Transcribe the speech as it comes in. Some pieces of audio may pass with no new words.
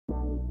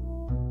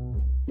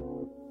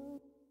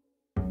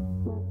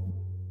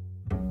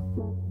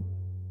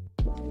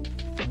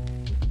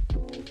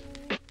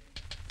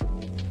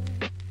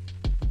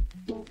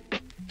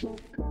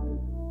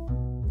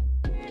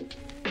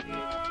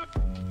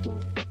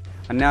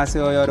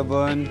안녕하세요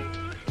여러분.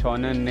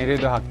 저는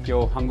내리도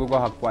학교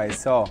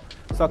한국어학과에서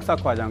석사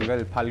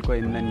과정을 밟고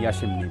있는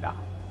야시입니다.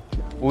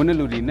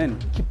 오늘 우리는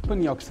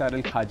깊은 역사를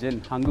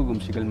가진 한국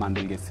음식을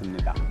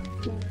만들겠습니다.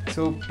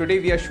 So today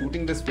we are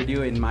shooting this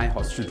video in my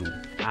hostel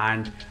room,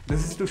 and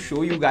this is to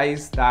show you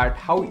guys that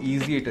how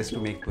easy it is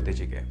to make pute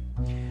jjigae.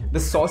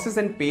 The sauces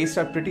and paste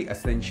are pretty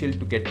essential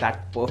to get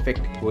that perfect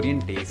Korean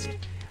taste,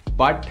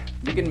 but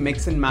we can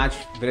mix and match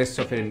the rest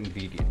of your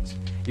ingredients.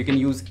 You can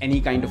use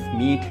any kind of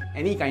meat,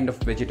 any kind of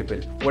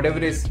vegetable, whatever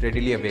is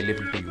readily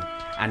available to you,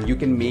 and you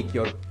can make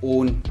your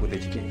own pute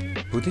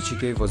jjigae. Pute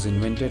jjigae was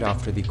invented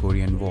after the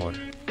Korean War.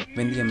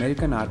 When the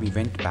American army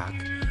went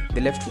back,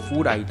 they left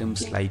food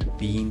items like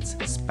beans,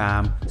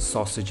 spam,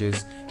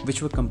 sausages,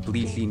 which were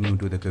completely new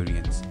to the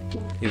Koreans.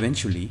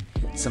 Eventually,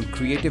 some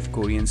creative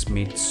Koreans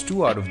made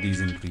stew out of these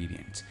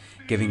ingredients,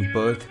 giving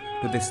birth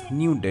to this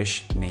new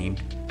dish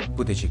named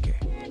pute jjigae.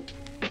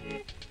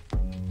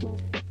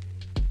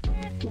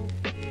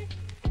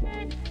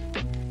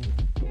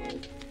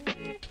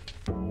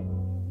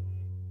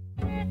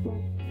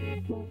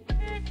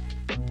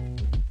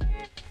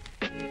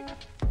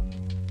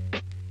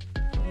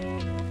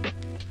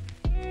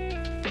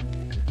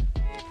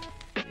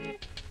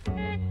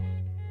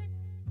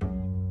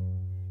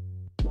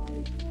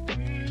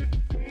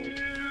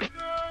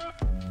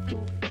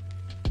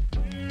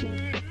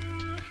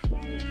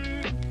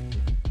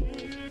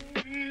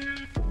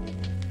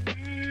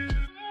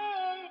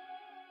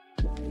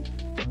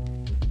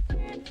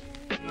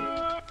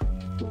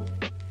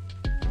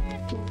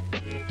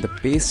 The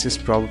paste is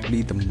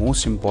probably the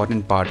most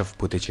important part of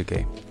pute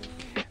jjigae.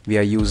 We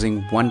are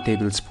using 1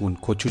 tablespoon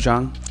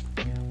gochujang,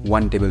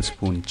 1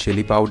 tablespoon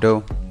chili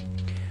powder,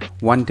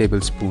 1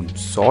 tablespoon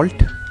salt,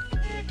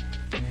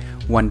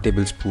 1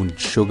 tablespoon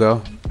sugar,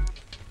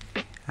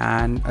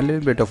 and a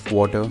little bit of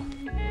water.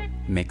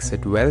 Mix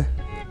it well.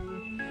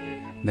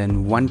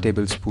 Then 1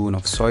 tablespoon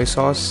of soy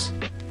sauce.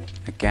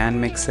 Again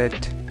mix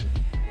it.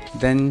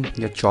 Then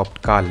your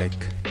chopped garlic,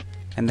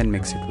 and then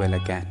mix it well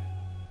again.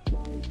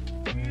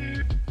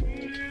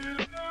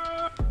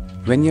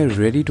 When you're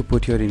ready to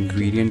put your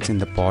ingredients in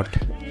the pot,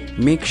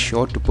 make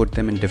sure to put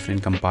them in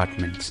different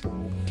compartments.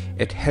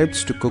 It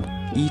helps to cook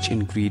each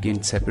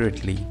ingredient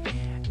separately,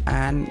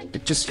 and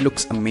it just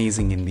looks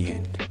amazing in the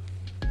end.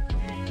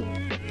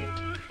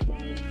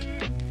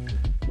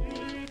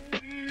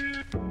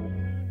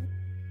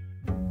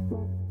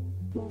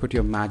 Put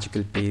your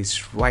magical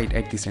paste right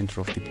at the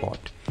center of the pot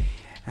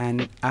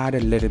and add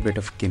a little bit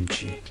of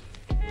kimchi.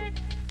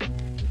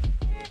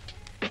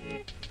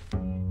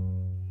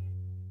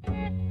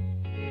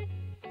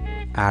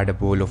 Add a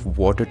bowl of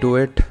water to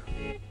it.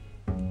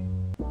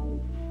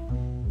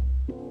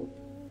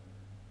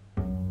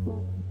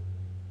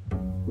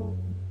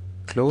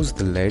 Close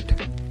the lid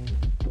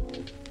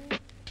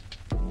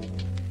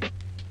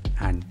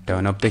and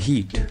turn up the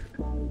heat.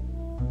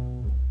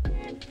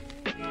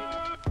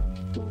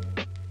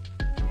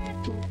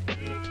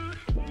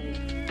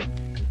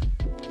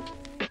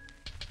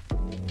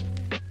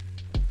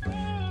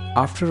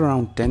 After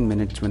around 10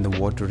 minutes, when the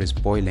water is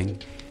boiling,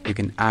 you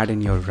can add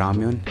in your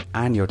ramyun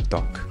and your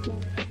tok.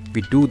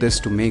 We do this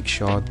to make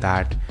sure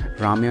that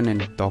ramyun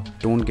and tok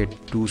don't get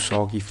too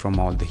soggy from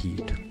all the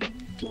heat.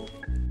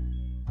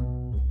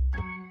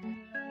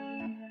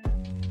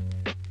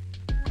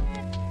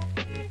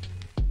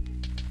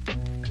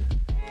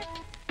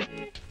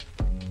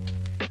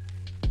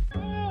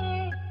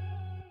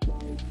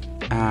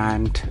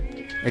 And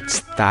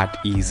it's that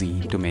easy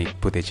to make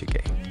pute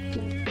jjigae.